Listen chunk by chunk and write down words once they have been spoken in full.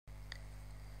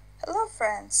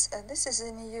friends, this is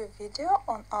a new video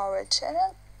on our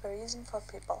channel PRIZM for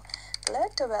People.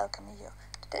 Glad to welcome you.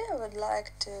 Today I would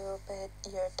like to pay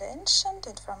your attention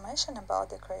to information about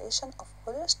the creation of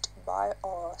orders to buy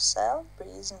or sell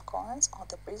PRIZM coins on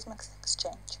the PrizmEx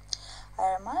exchange.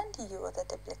 I remind you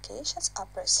that applications are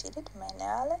proceeded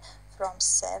manually from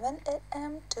 7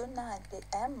 a.m. to 9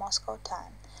 p.m. Moscow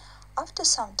time. After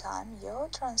some time, your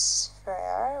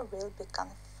transfer will be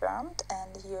confirmed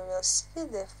and you will see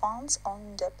the funds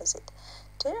on deposit.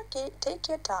 Take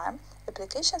your time.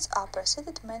 Applications are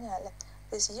proceeded manually.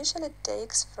 This usually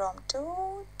takes from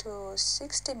 2 to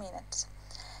 60 minutes.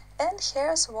 And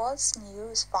here's what's new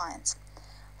is fines.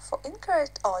 For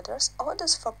incorrect orders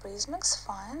for PrizmEx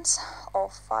fines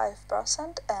of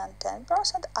 5% and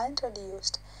 10% are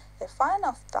introduced. A fine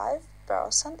of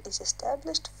 5% is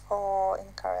established for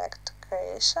incorrect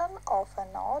creation of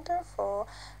an order for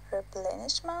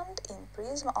replenishment in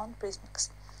PRIZM on PrizmEx.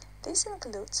 This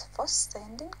includes for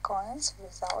sending coins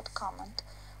without comment,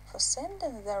 for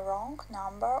sending the wrong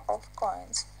number of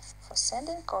coins, for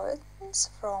sending coins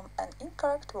from an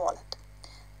incorrect wallet.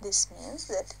 This means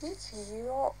that if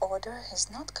your order is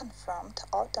not confirmed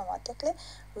automatically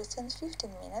within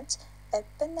 15 minutes, a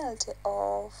penalty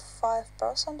of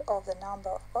 5% of the number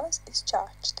of coins is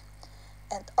charged.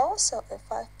 And also a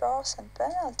 5%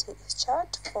 penalty is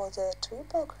charged for the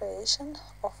triple creation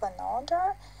of an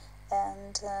order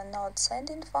and not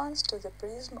sending funds to the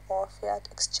PRIZM or fiat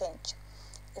exchange.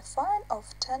 A fine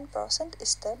of 10%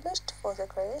 established for the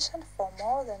creation for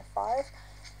more than 5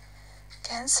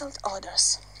 cancelled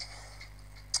orders.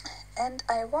 And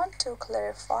I want to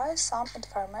clarify some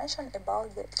information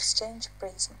about the exchange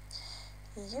PRIZM.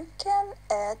 You can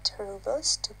add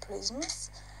rubles to PRIZmEx,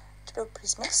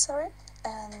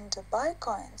 and buy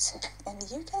coins, and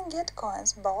you can get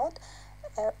coins bought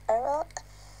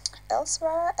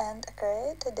elsewhere and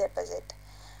create a deposit.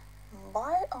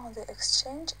 Buy on the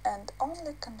exchange and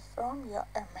only confirm your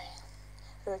email.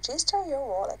 Register your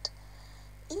wallet.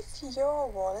 If your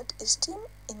wallet is Steam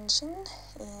Engine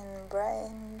in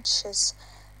branches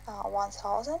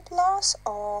 1000 plus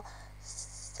or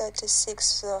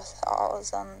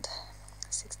 36,000,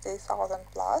 60,000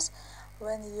 plus,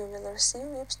 when you will receive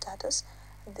VIP status,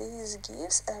 this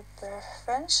gives a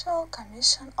preferential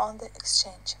commission on the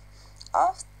exchange.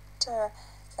 After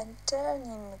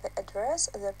entering the address,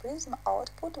 the PRIZM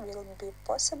output will be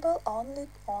possible only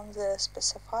on the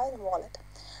specified wallet.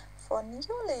 For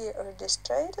newly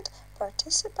registered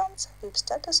participants, VIP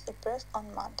status is pressed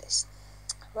on Mondays.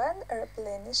 When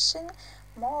replenishing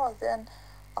more than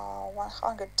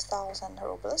 100,000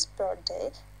 rubles per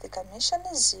day, the commission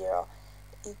is zero.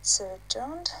 It's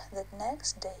returned the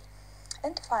next day.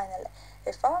 And finally,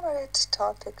 a favorite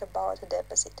topic about a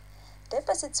deposit.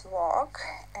 Deposits work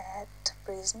at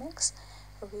PrizmEx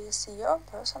with your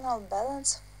personal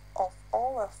balance of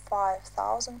over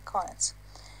 5,000 coins.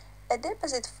 A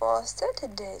deposit for 30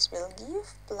 days will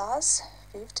give plus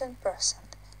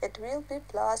 15%. It will be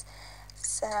plus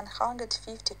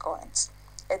 750 coins.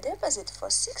 A deposit for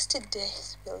 60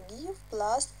 days will give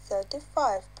plus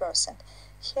 35%.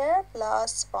 Here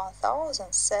plus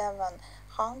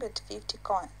 1,750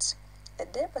 coins. A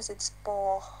deposit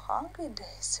for 100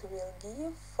 days will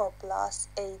give for plus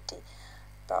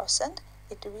 80%.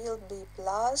 It will be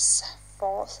plus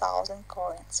 4,000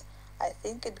 coins. I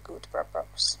think it good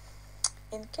purpose.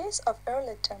 In case of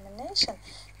early termination,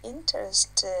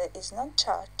 interest is not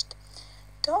charged.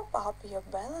 Top up your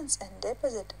balance and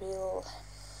deposit will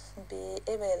be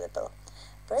available.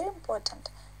 Very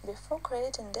important. Before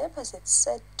creating deposits,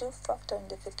 set two-factor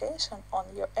authentication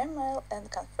on your email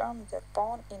and confirm the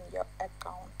phone in your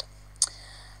account.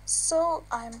 So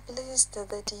I'm pleased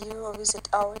that you visit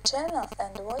our channel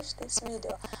and watch this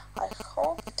video. I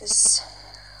hope it is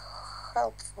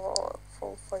helpful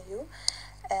for you,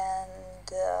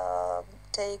 and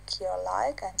take your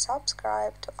like and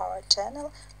subscribe to our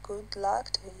channel. Good luck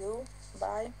to you.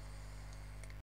 Bye.